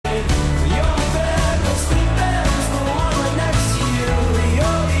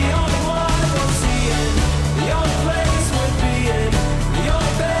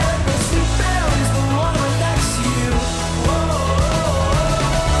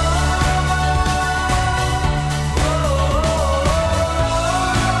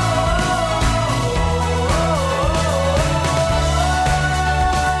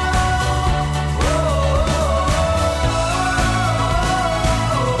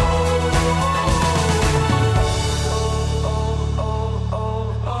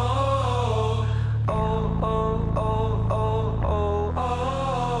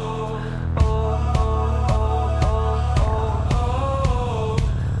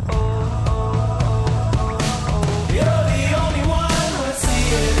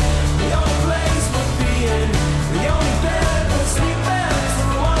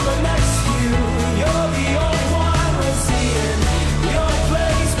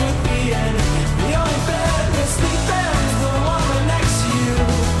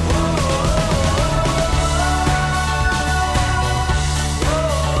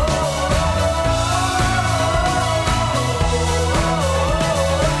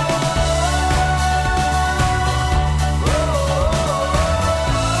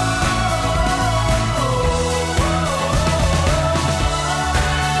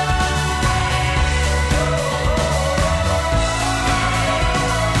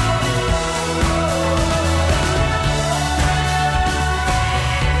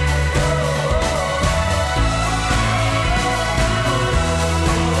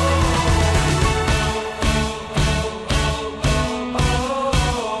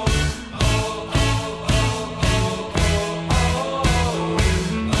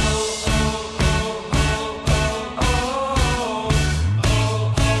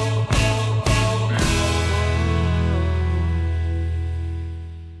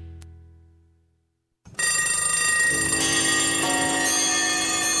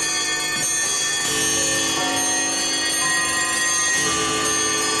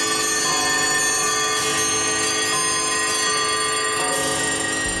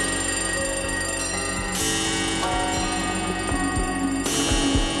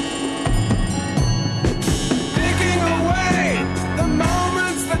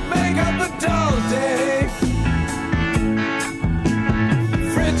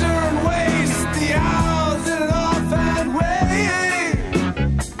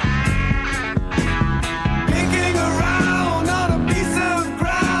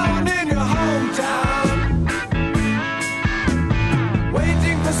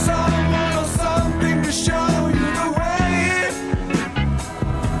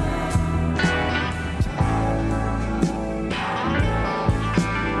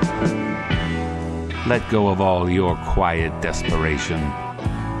Let go of all your quiet desperation.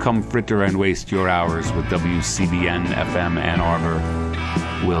 Come fritter and waste your hours with WCBN FM Ann Arbor.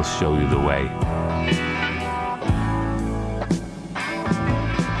 We'll show you the way.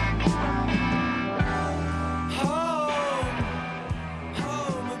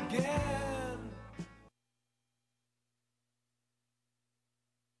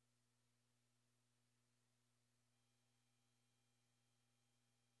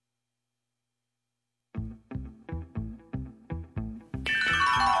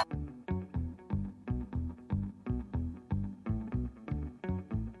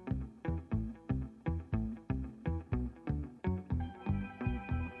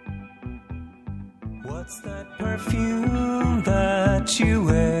 What's that perfume that you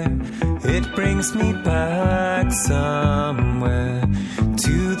wear? It brings me back somewhere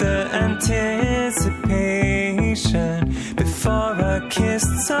to the anticipation before I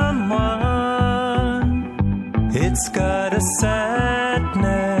kissed someone. It's got a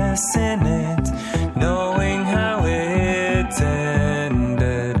sadness in it, knowing how it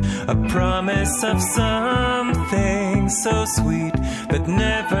ended. A promise of something so sweet, but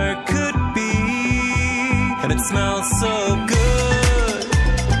never could be. And it smells so good,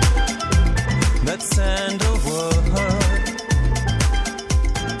 that sandalwood,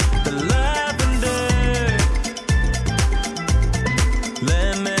 the lavender,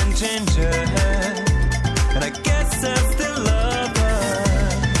 lemon ginger, and I guess I still love her,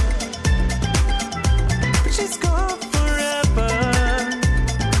 but she's gone forever.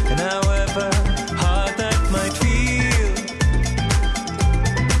 And however hard that might feel,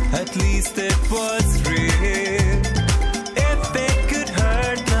 at least it was real.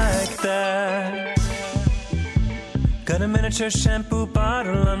 Got a miniature shampoo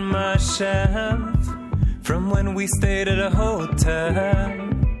bottle on my shelf from when we stayed at a hotel.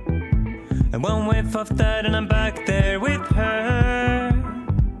 And one whiff of that and I'm back there with her.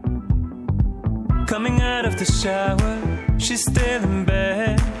 Coming out of the shower, she's still in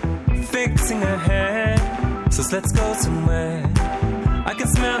bed, fixing her hair. So let's go somewhere. I can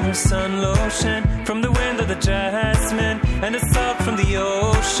smell her sun lotion from the wind of the jasmine and the salt from the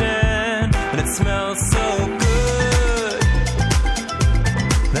ocean. And it smells so good,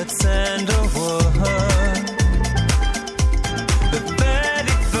 that sandalwood, the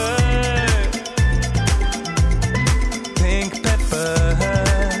vetiver, pink pepper,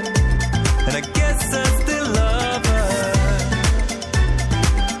 and I guess I still love her,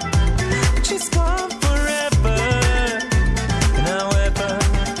 but she's gone forever. And however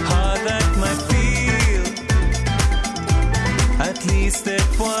hard that might feel, at least it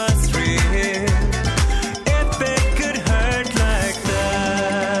was real. If it could hurt like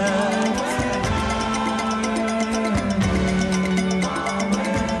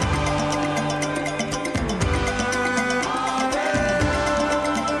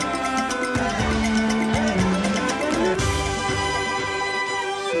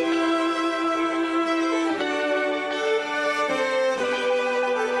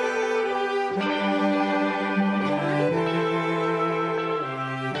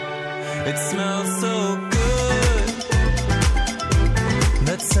it smells so good,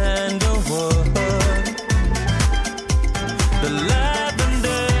 that sandalwood, the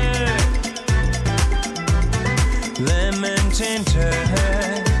lavender, lemon ginger,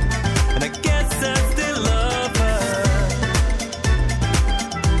 and I guess I still love her,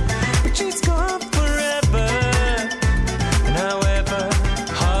 but she's gone forever. And however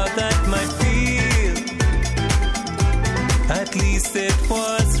hard that might feel, at least it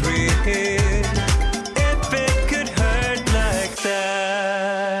was real. If it could hurt like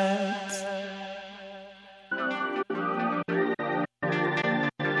that.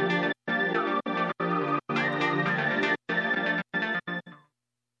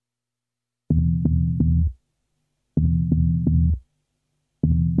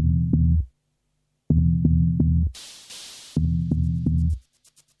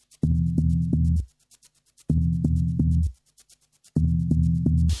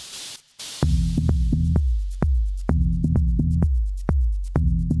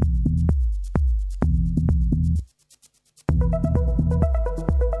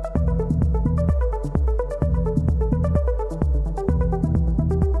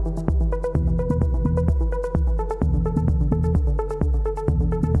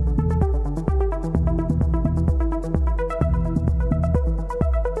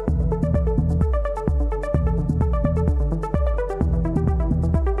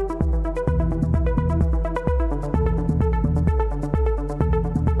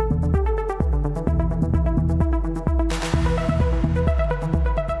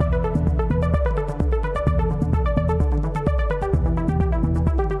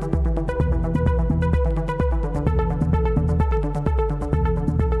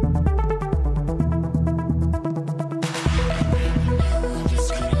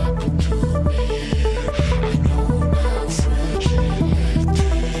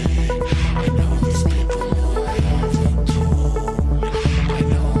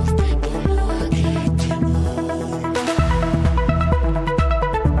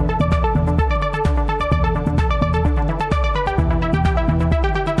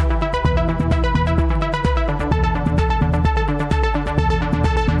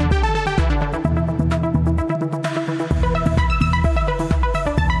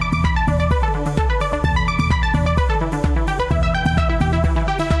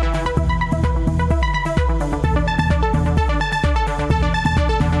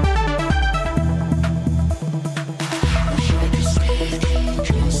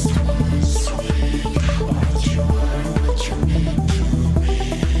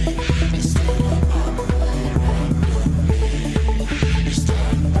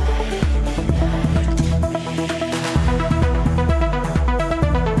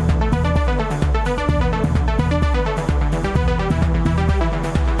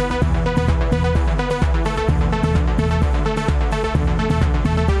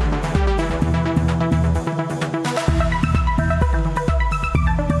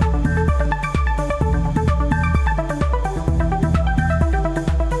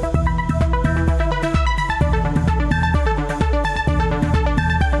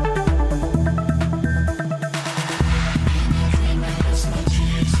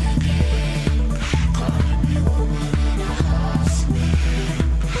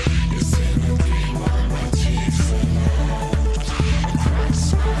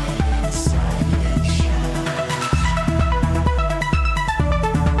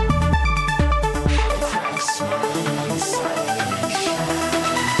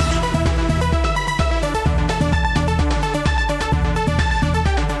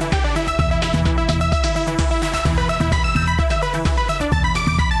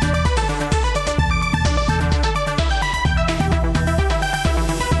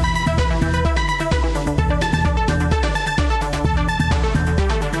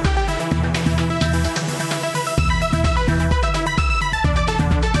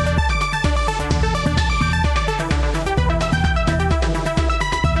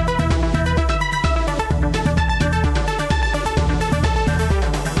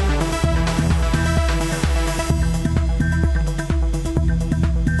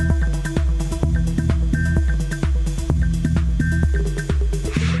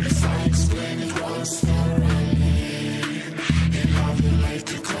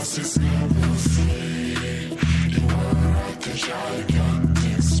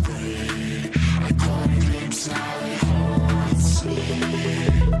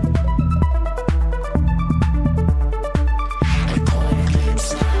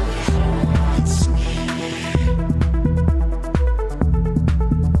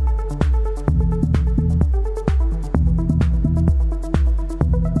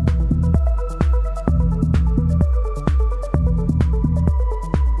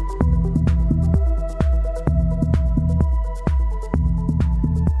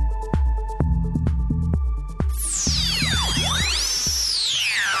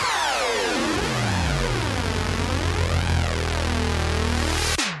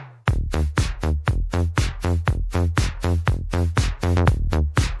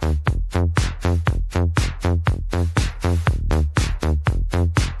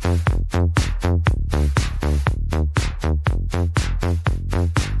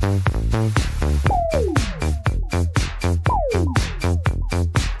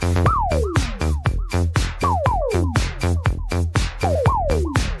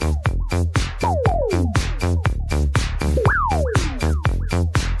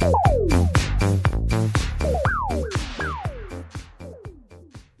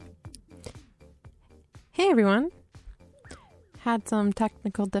 had some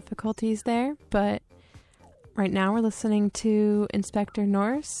technical difficulties there, but right now we're listening to Inspector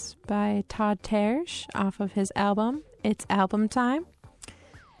Norse by Todd Terje off of his album, It's Album Time.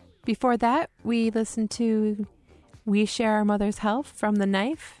 Before that, we listened to We Share Our Mother's Health from The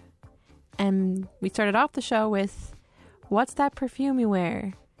Knife, and we started off the show with What's That Perfume You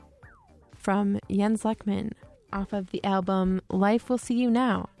Wear from Jens Lekman off of the album Life Will See You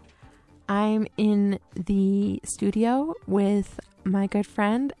Now. I'm in the studio with my good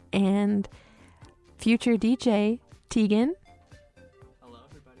friend and future DJ, Tegan. Hello,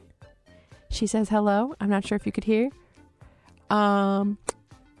 everybody. She says hello. I'm not sure if you could hear. Yeah,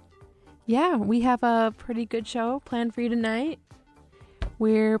 we have a pretty good show planned for you tonight.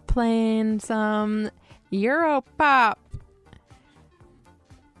 We're playing some Europop.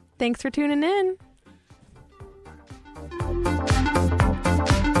 Thanks for tuning in.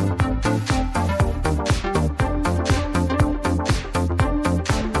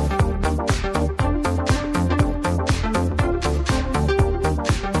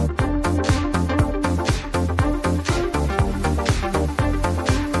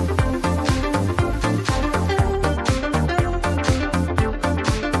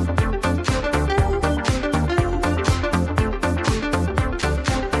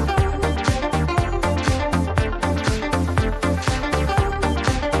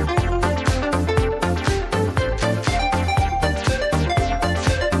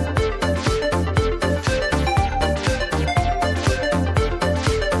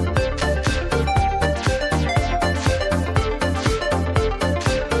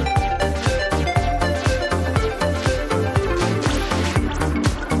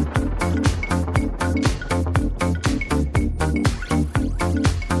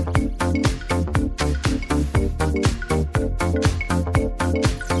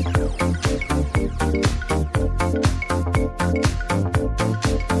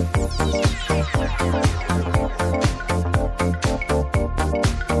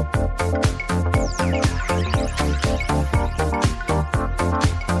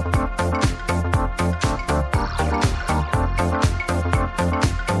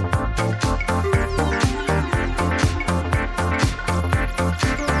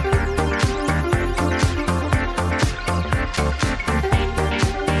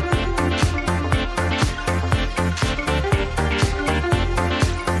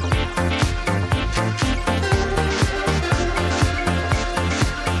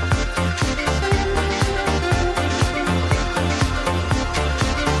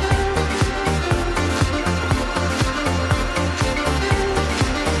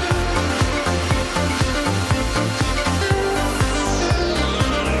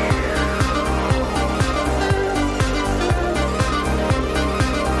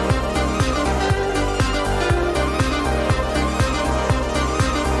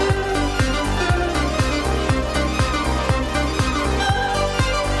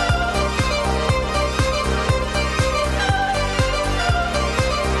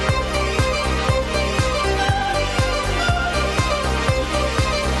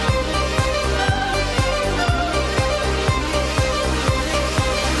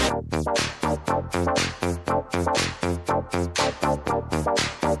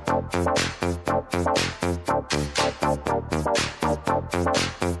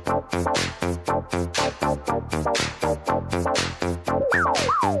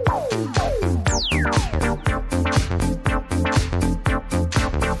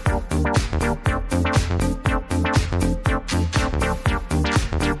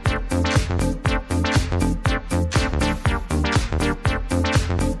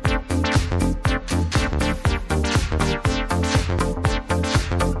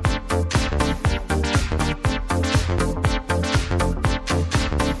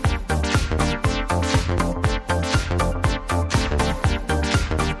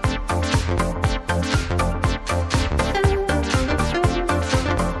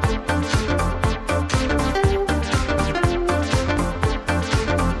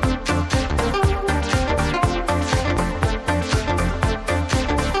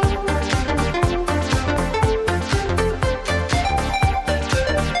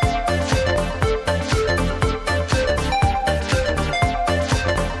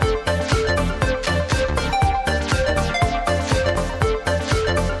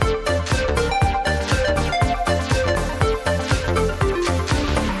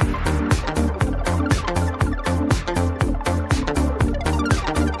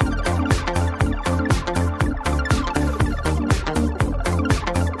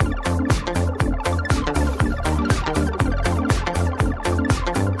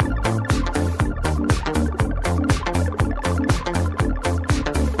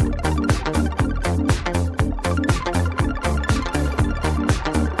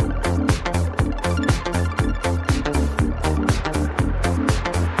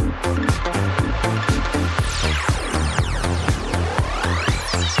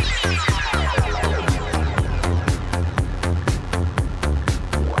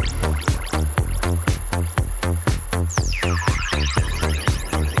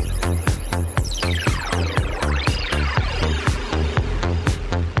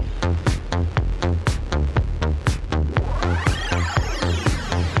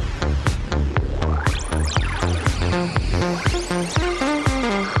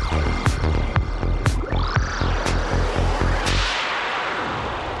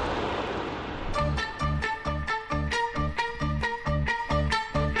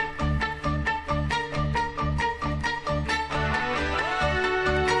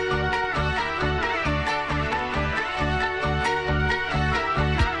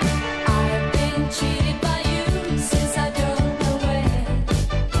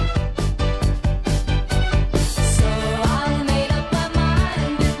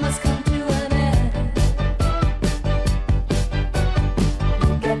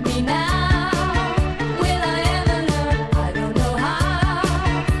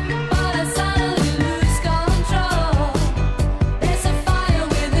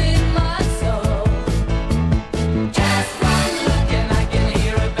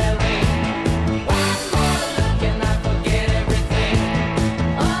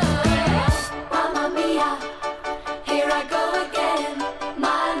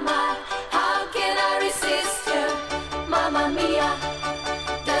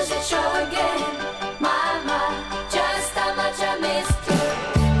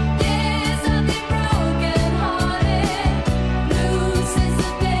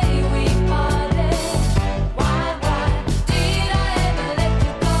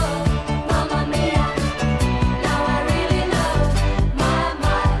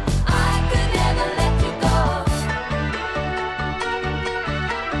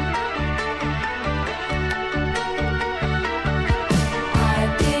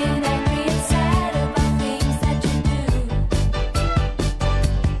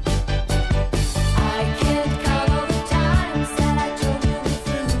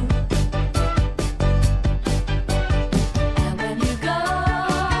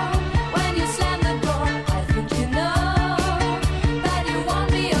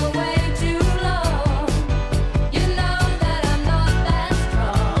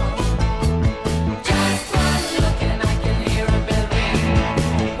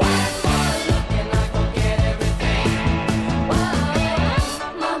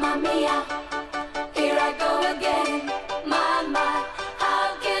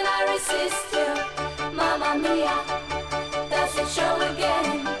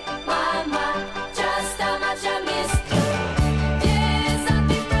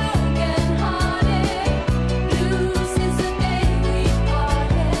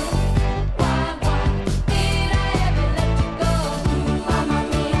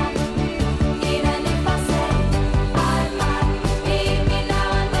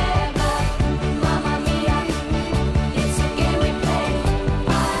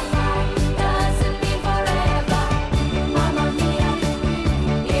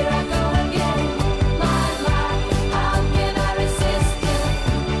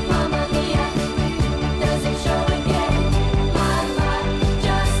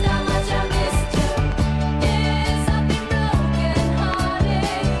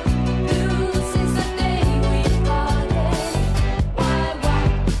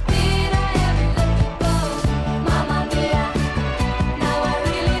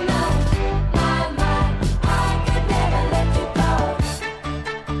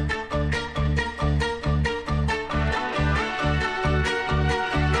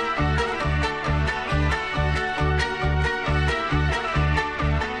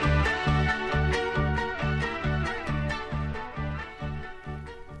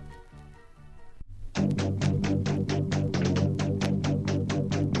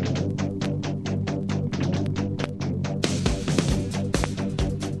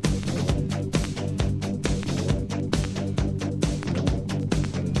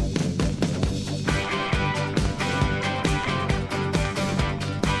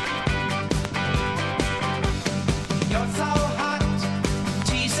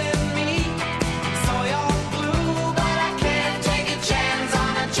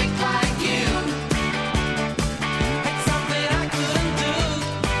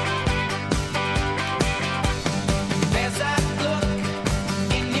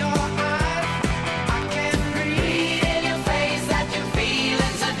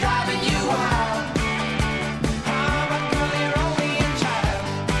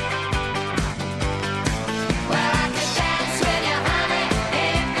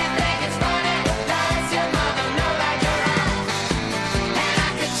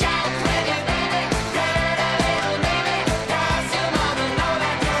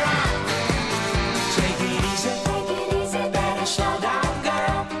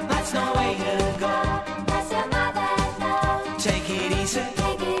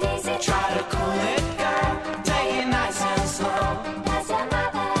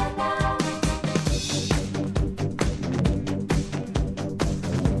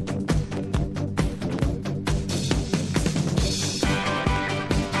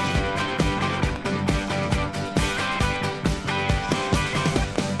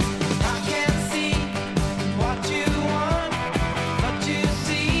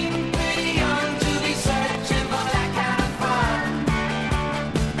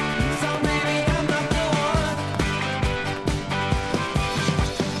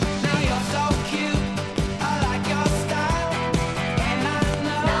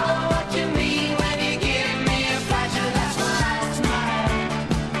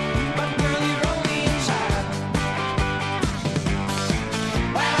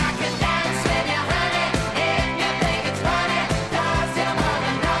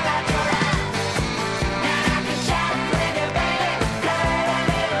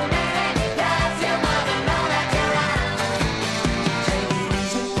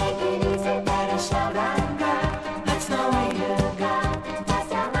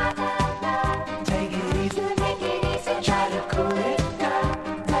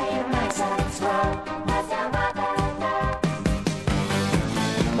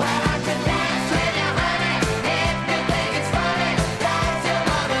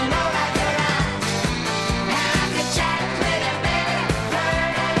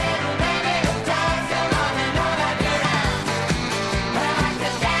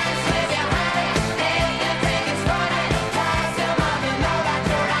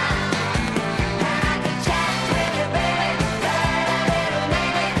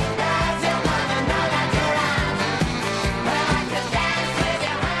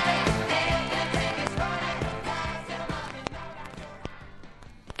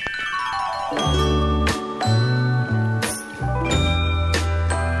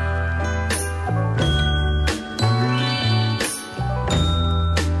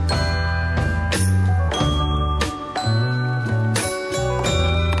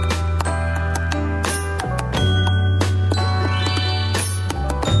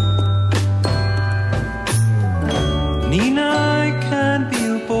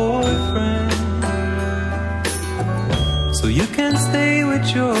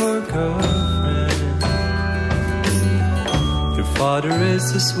 girlfriend. Your father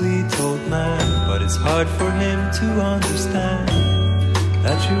is a sweet old man, but it's hard for him to understand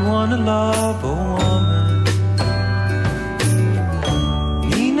that you wanna love a woman.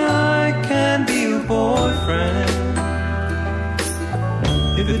 Nina, I can be your boyfriend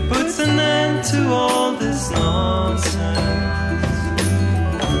if it puts an end to all this nonsense.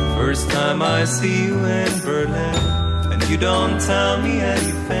 First time I see you in Berlin, and you don't tell me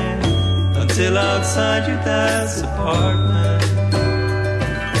anything until outside your dad's apartment.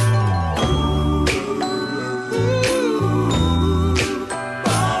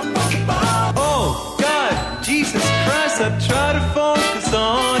 Oh God, Jesus Christ, I've tried to focus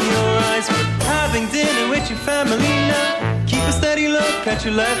on your eyes. We're having dinner with your family now. Keep a steady look at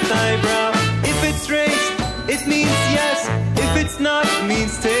your left eyebrow. If it's raised, it means yes. If it's not, it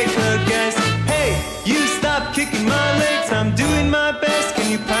means take a guess. Hey, you stop kicking my legs. I'm doing my best. Can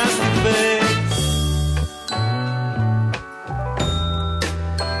you pass the fix?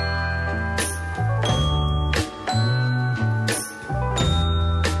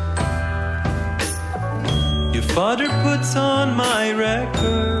 Your father puts on my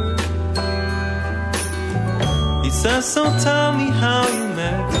record. He says, so tell me how you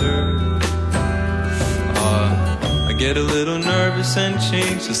met her. I get a little nervous and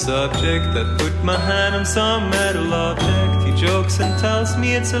change the subject. I put my hand on some metal object. He jokes and tells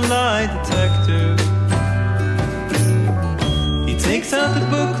me it's a lie detector. He takes out the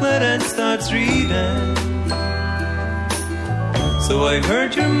booklet and starts reading. So I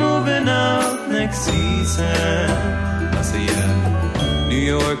heard you're moving out next season. I say yeah, New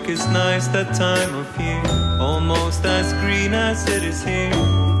York is nice that time of year, almost as green as it is here.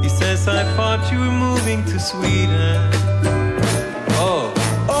 He says, I thought you were moving to Sweden.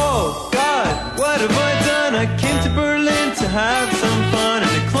 Oh God, what have I done? I came to Berlin to have some fun,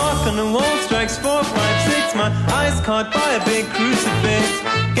 and the clock on the wall strikes 4, 5, 6. My eyes caught by a big crucifix.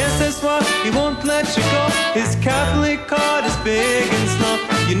 Guess that's why he won't let you go. His Catholic heart is big and slow.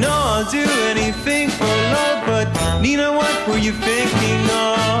 You know I'll do anything for love, but Nina, what were you thinking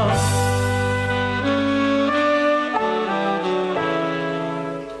of?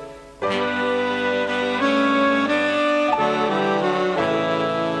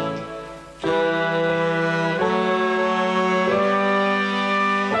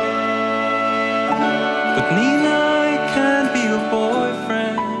 Nina, I can't be your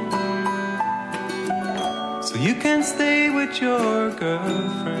boyfriend, so you can stay with your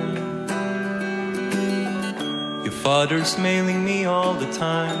girlfriend. Your father's mailing me all the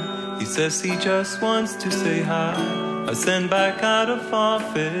time. He says he just wants to say hi. I send back out of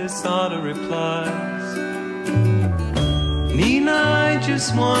office auto replies. Nina, I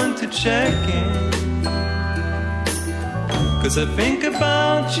just want to check in, 'cause I think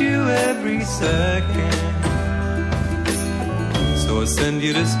about you every second. So I send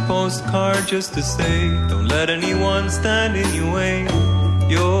you this postcard just to say, don't let anyone stand in your way.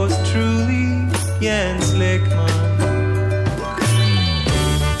 Yours truly, Jens Lekman.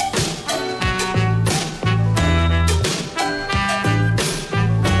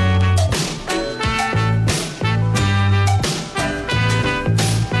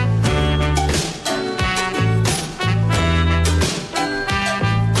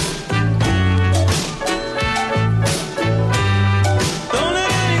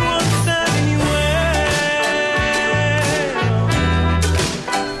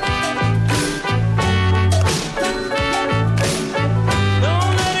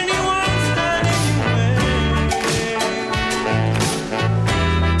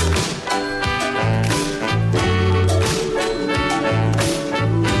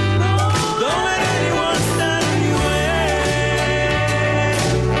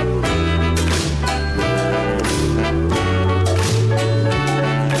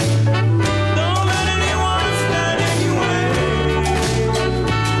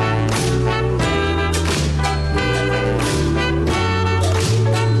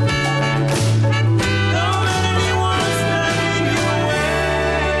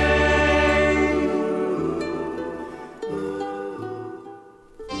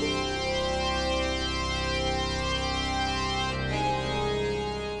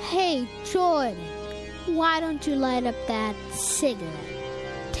 Hey, Jordan, why don't you light up that cigarette?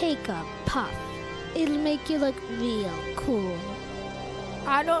 Take a puff. It'll make you look real cool.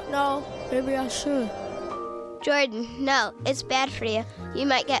 I don't know. Maybe I should. Jordan, no, it's bad for you. You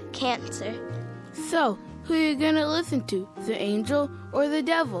might get cancer. So, who are you going to listen to? The angel or the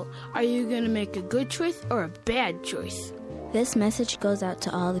devil? Are you going to make a good choice or a bad choice? This message goes out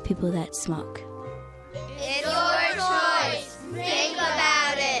to all the people that smoke. It's your choice. Think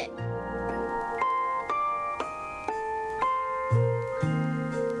about it.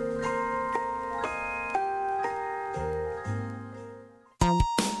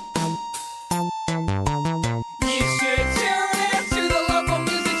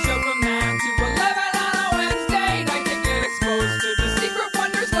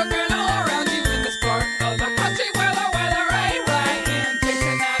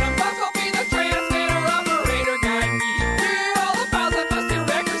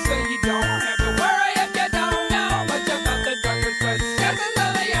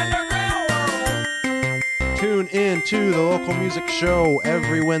 listening to the local music show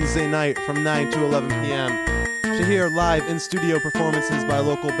every Wednesday night from 9 to 11 p.m. to hear live in-studio performances by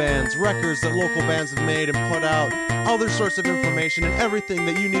local bands, records that local bands have made and put out, other sorts of information, and everything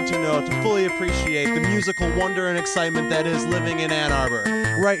that you need to know to fully appreciate the musical wonder and excitement that is living in Ann Arbor,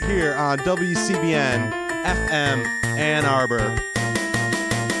 right here on WCBN FM Ann Arbor.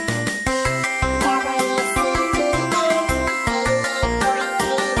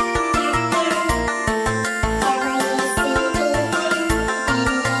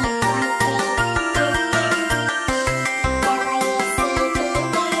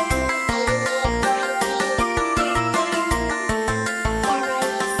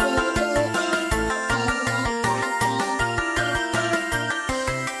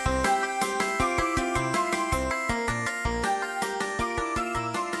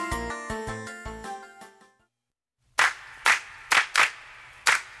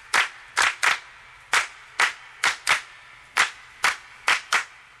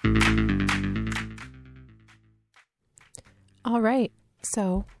 All right,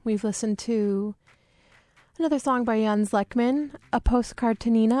 so we've listened to another song by Jens Lekman, A Postcard to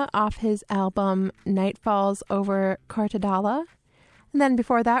Nina, off his album Night Falls Over Kortedala. And then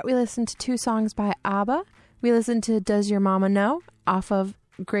before that, we listened to two songs by ABBA. We listened to Does Your Mama Know, off of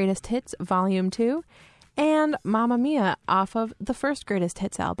Greatest Hits Volume 2, and Mamma Mia, off of the first Greatest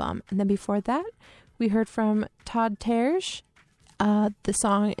Hits album. And then before that, we heard from Todd Terje, the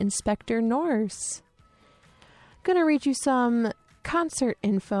song Inspector Norse. Gonna read you some concert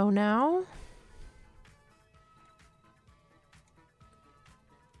info now.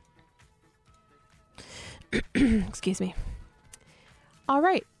 Excuse me. All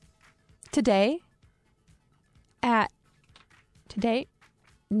right. Today, the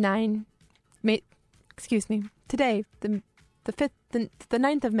 9th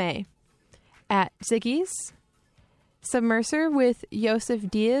of May, at Ziggy's, Submerser with Yosef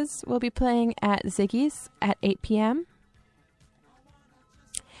Diaz will be playing at Ziggy's at 8 p.m.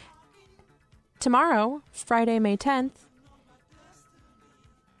 Tomorrow, Friday, May 10th,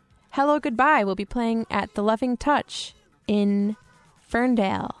 Hello Goodbye will be playing at The Loving Touch in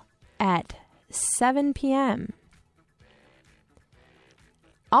Ferndale at 7 p.m.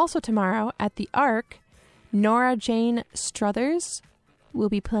 Also tomorrow at the Ark, Nora Jane Struthers will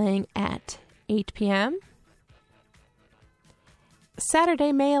be playing at 8 p.m.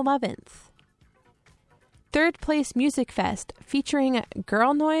 Saturday, May 11th, Third Place Music Fest featuring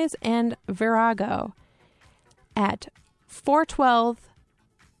Girl Noise and Virago at 412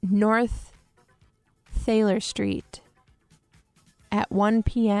 North Thaler Street at 1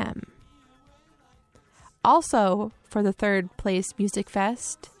 p.m. Also, for the Third Place Music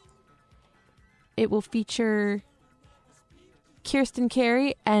Fest, it will feature Kirsten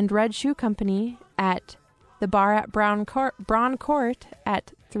Carey and Red Shoe Company at the bar at Braun Court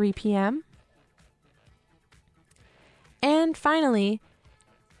at 3 p.m. And finally,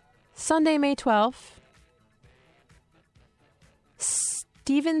 Sunday, May 12th,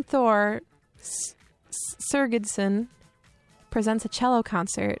 Stephen Thor Sergidson presents a cello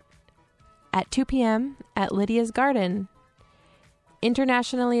concert at 2 p.m. at Lydia's Garden.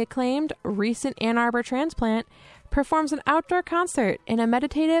 Internationally acclaimed recent Ann Arbor transplant performs an outdoor concert in a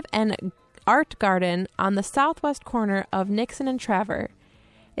meditative and art garden on the southwest corner of Nixon and Traver.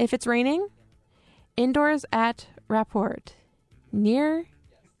 If it's raining, indoors at Rapport, near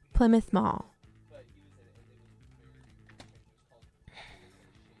Plymouth Mall.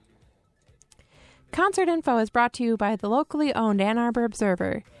 Concert info is brought to you by the locally owned Ann Arbor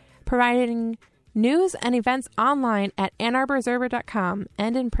Observer, providing news and events online at AnnArborObserver.com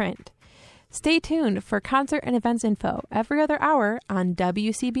and in print. Stay tuned for concert and events info every other hour on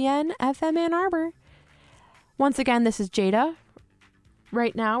WCBN FM Ann Arbor. Once again, this is Jada.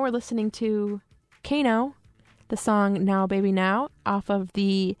 Right now, we're listening to Kano, the song Now Baby Now, off of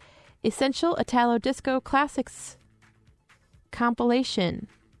the Essential Italo Disco Classics compilation.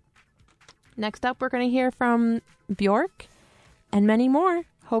 Next up, we're going to hear from Bjork and many more.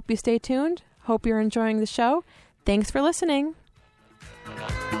 Hope you stay tuned. Hope you're enjoying the show. Thanks for listening.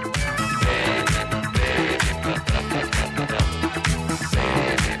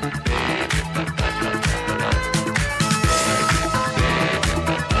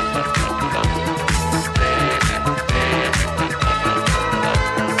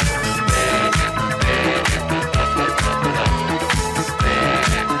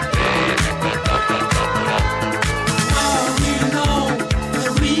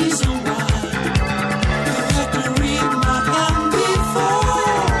 Reason why you have to read my hand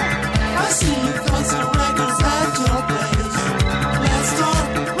before.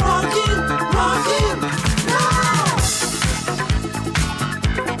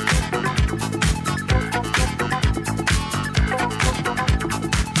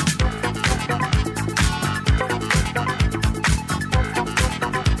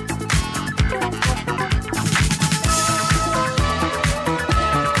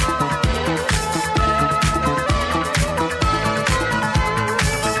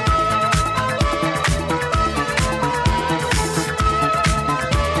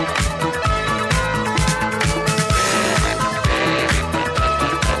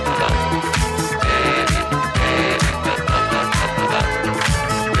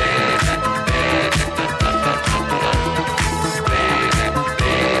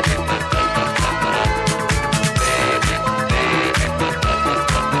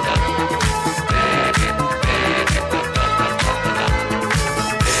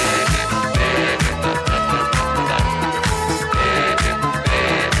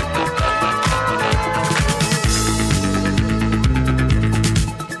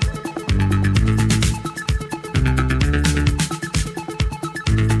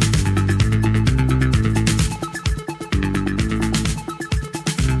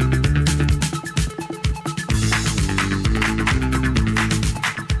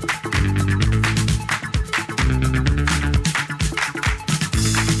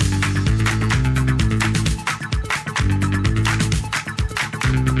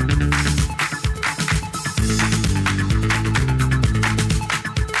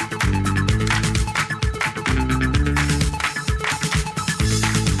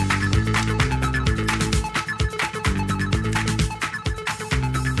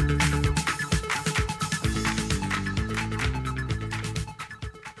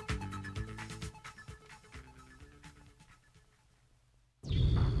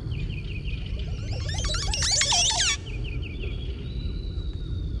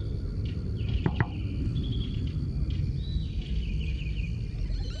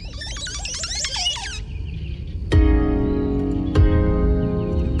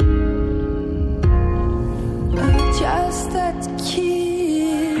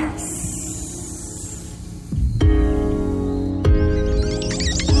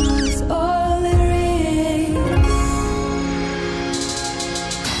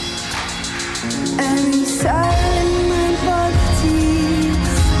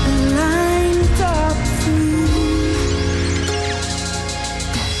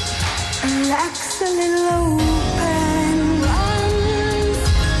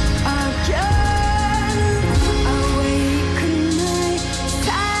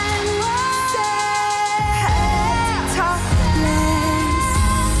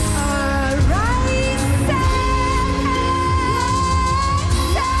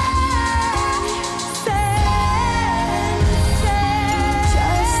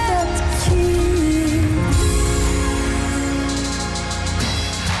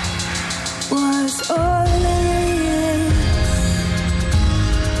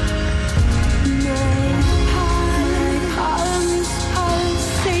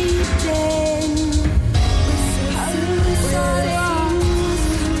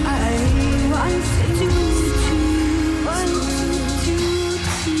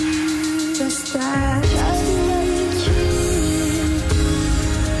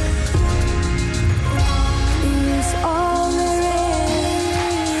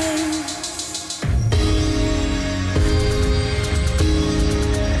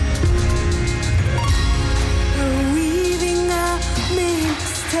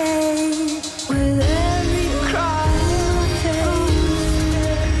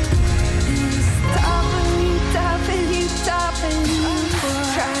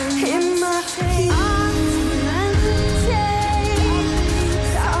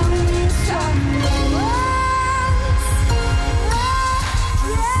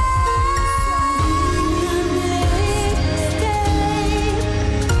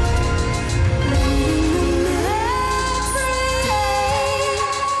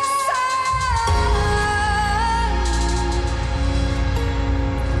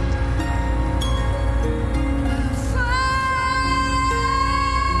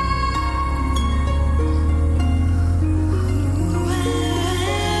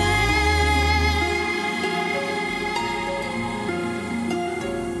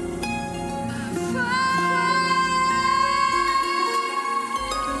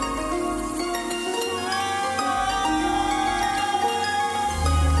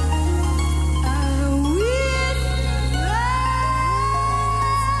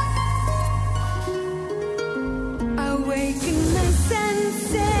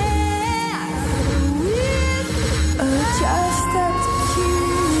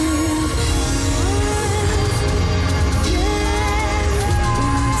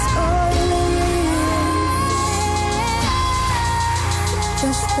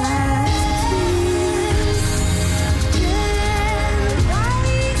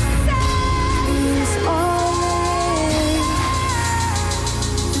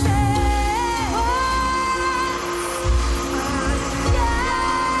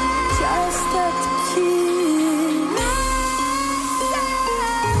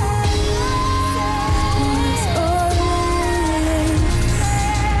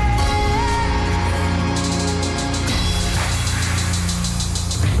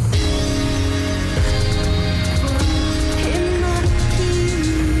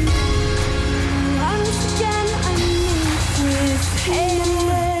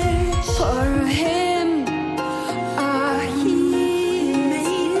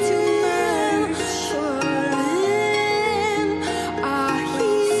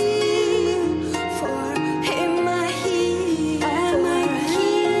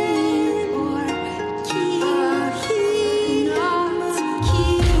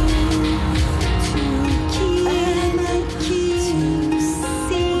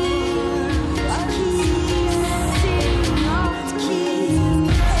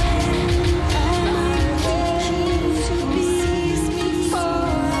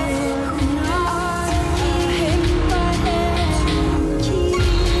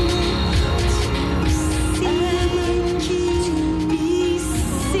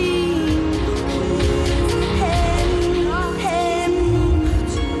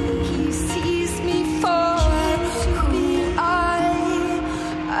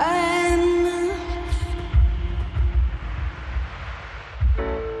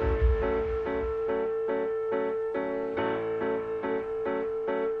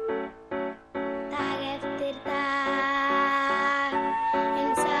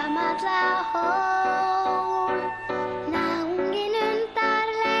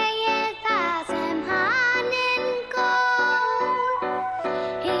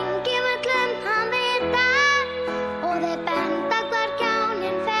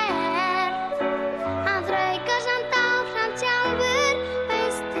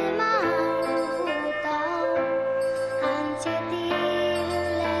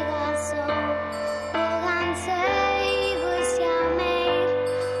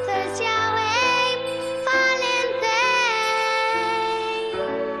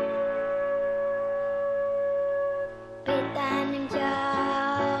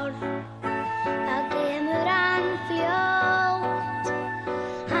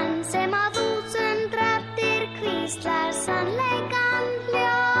 sem á þúsund raddir hvíslar sannleikann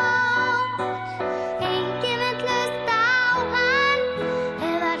hljóð. Enginn vill hlusta á hann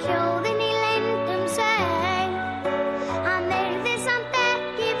eða hljóðin í leyndum söng. Hann yrði samt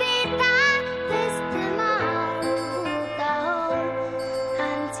ekki vita hlustum á út á hól.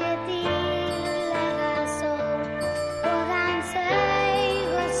 Hann sé dýrlega sól og hans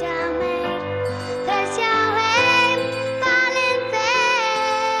augu sjá meir. Þau sjá heim falin þeim.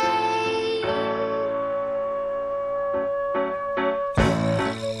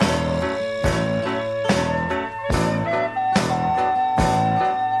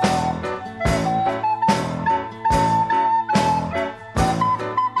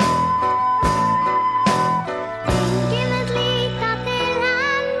 Enginn vill líta til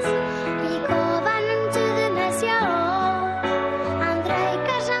hans í kofanum suðu með sjó. Hann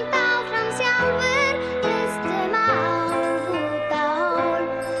draukar samt áfram sjálfur, hlustum á út á hól.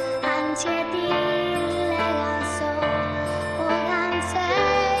 Hann sé dýrlega sól og hans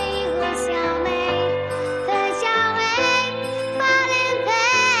augu sjá meir. Þau sjá heim falin þeim.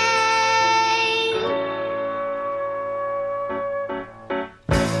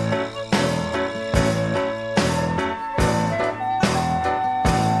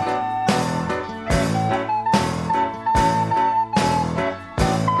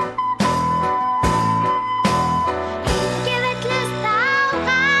 Enginn vill hlusta á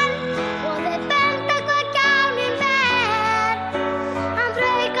hann og þeir benda hvað gjáninn ber. Hann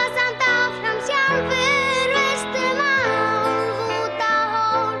draukar samt áfram sjálfur, hlustum á út á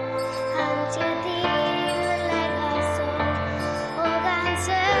hól. Hann sé dýrlega sól og hans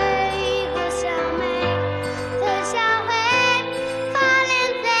augu sjá meir. Þau sjá heim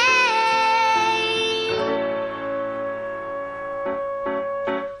falin þeim.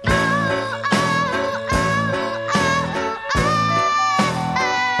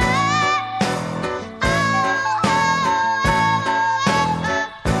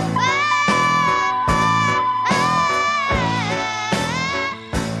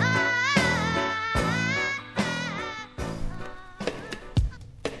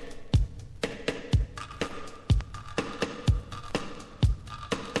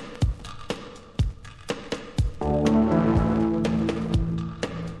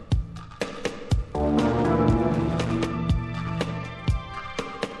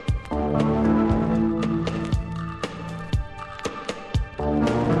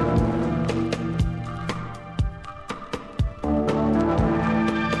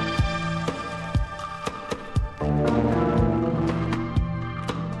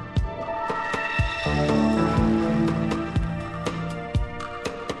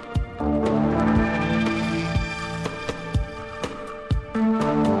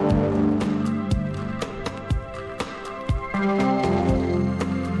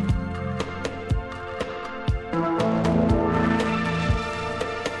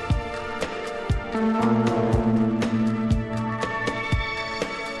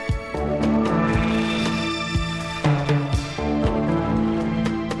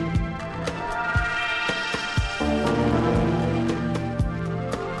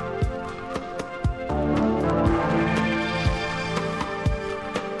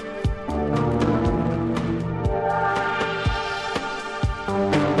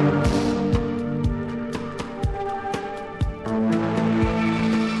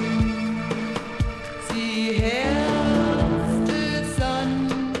 Sie herzte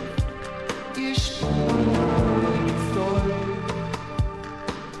sanft, ihr Spitz soll,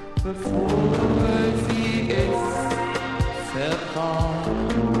 bevor sie es verbrach.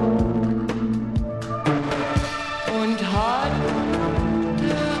 Und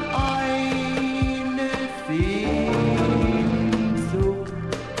hatte eine Sehnsucht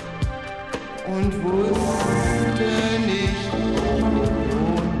und wusste nicht,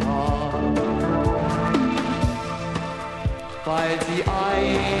 wonach. Weil sie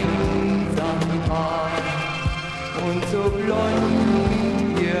einsam war und so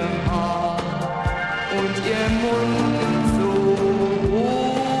blond ihr Haar und ihr Mund so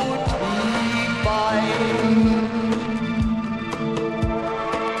rot wie Wein.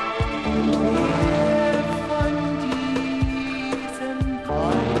 Wer von diesem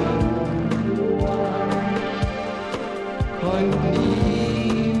Wein konnte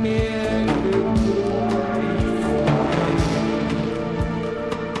nie mehr glücklich sein.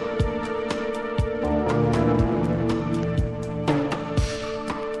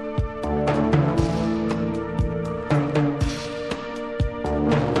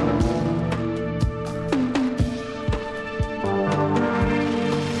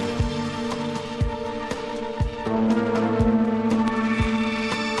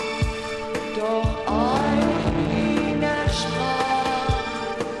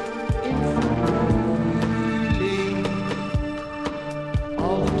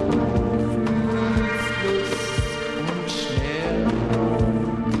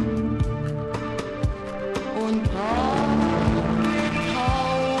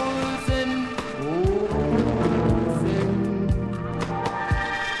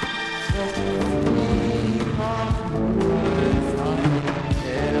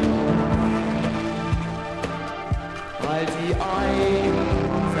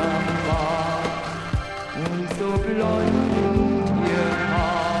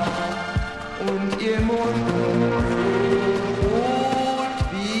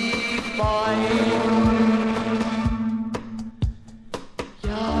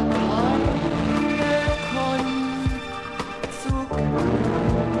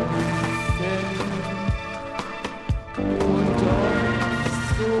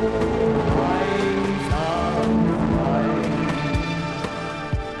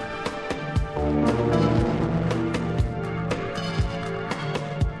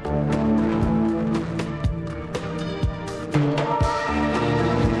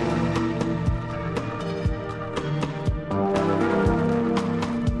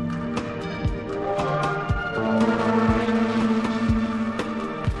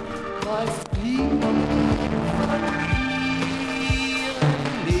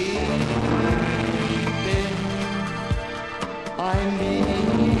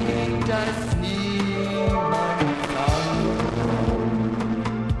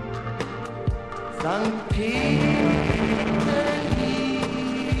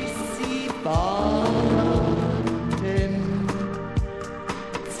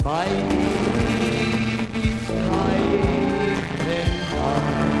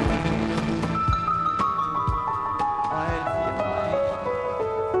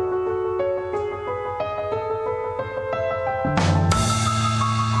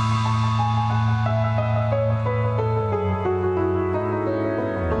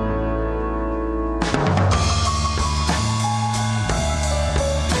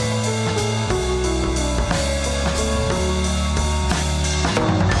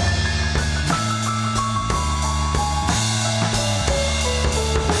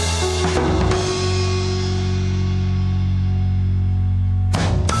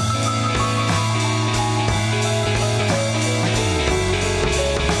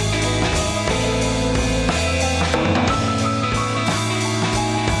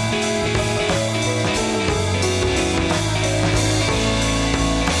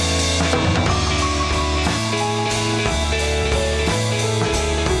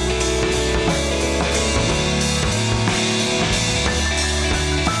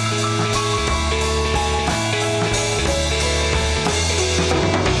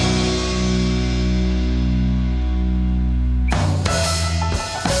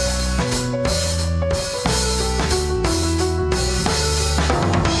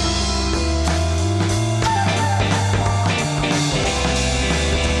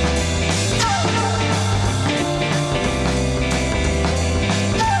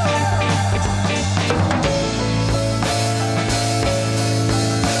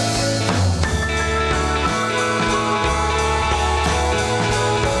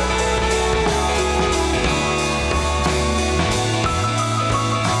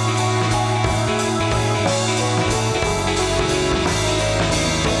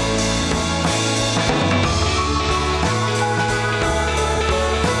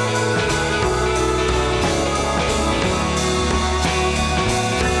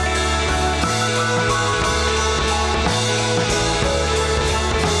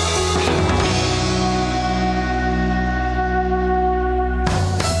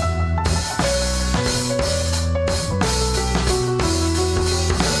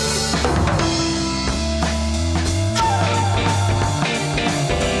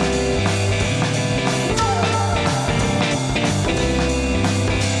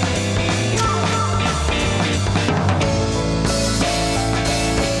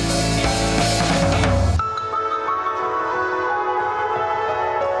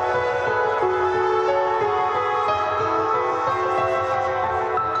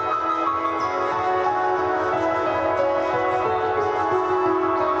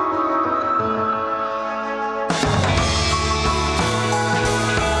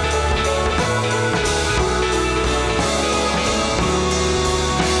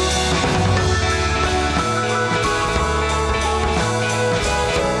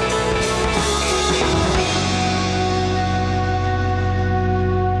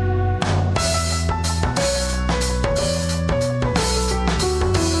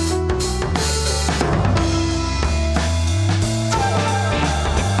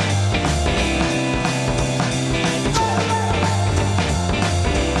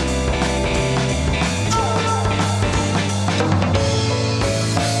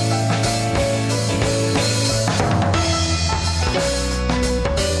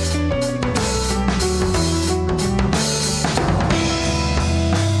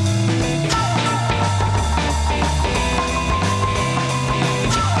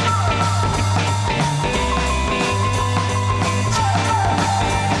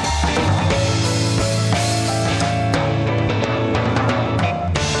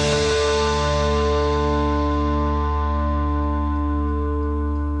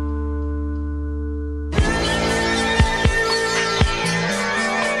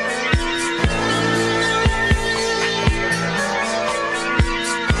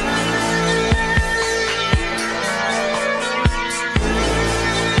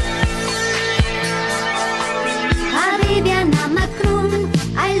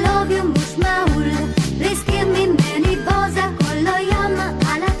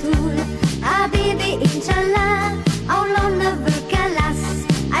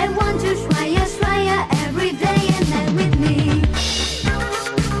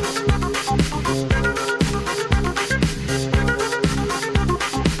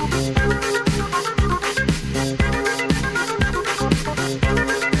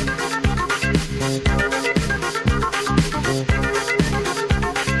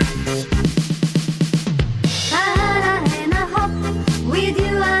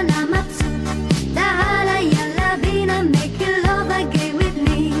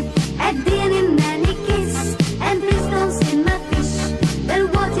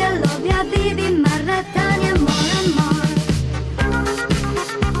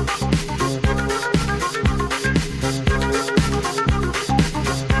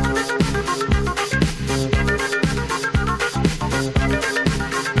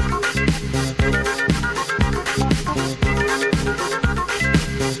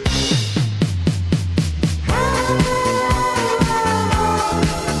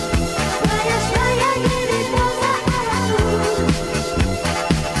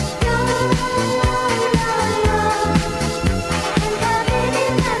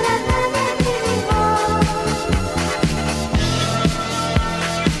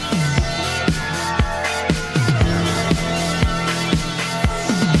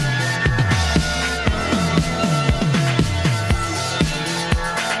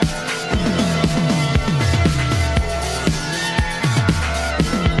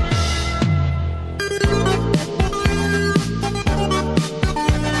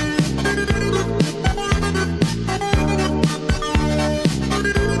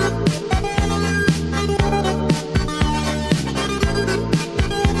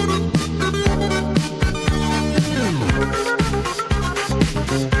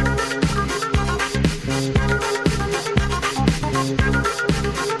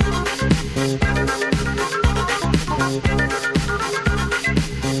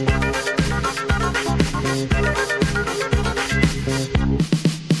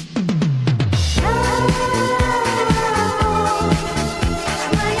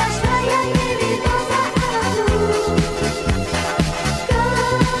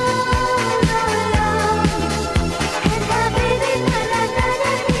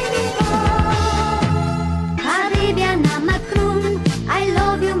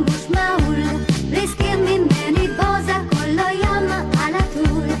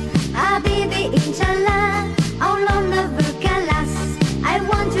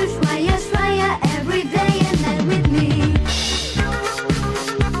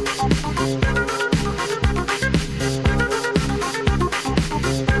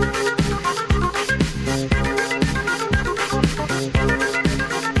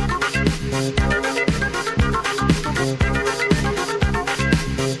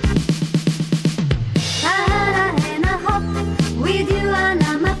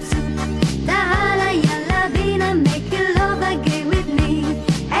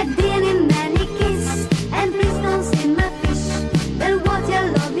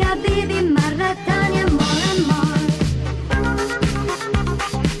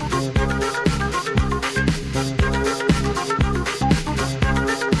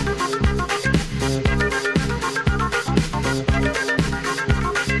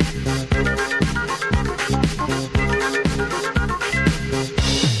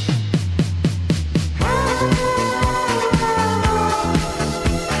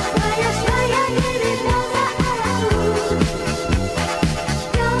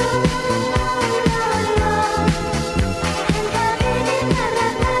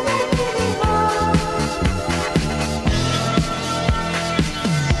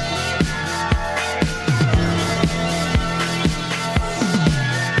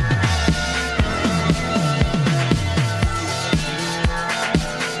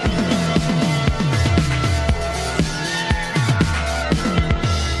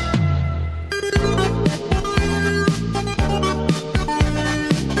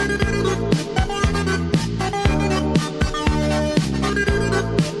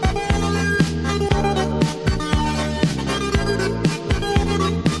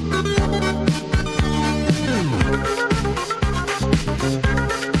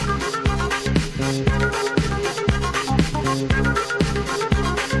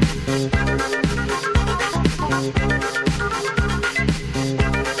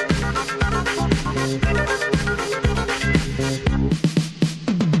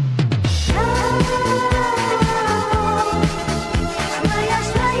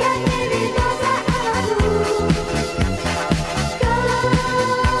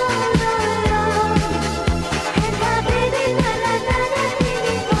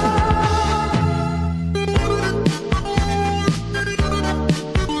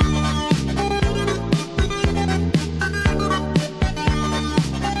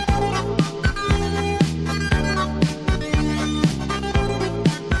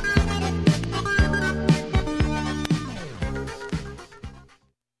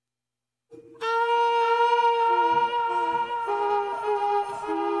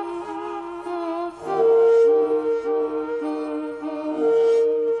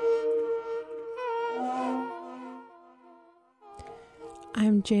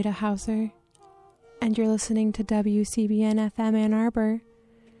 I'm Jada Hauser, and you're listening to WCBN FM Ann Arbor.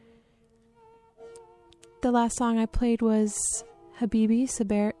 The last song I played was Habibi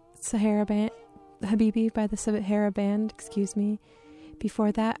by the Sahara Band, excuse me.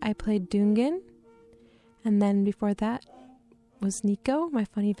 Before that, I played Dungan, and then before that was Nico, My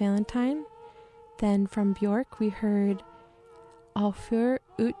Funny Valentine. Then from Björk, we heard Alfur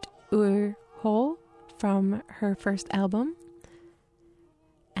ut ur Hol from her first album.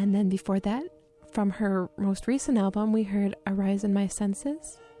 And then before that, from her most recent album, we heard Arise in My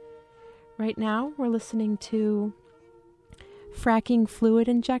Senses. Right now, we're listening to Fracking Fluid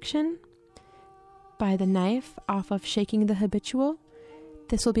Injection by The Knife off of Shaking the Habitual.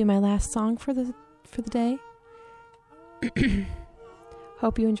 This will be my last song for the day.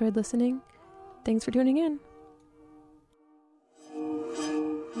 Hope you enjoyed listening. Thanks for tuning in.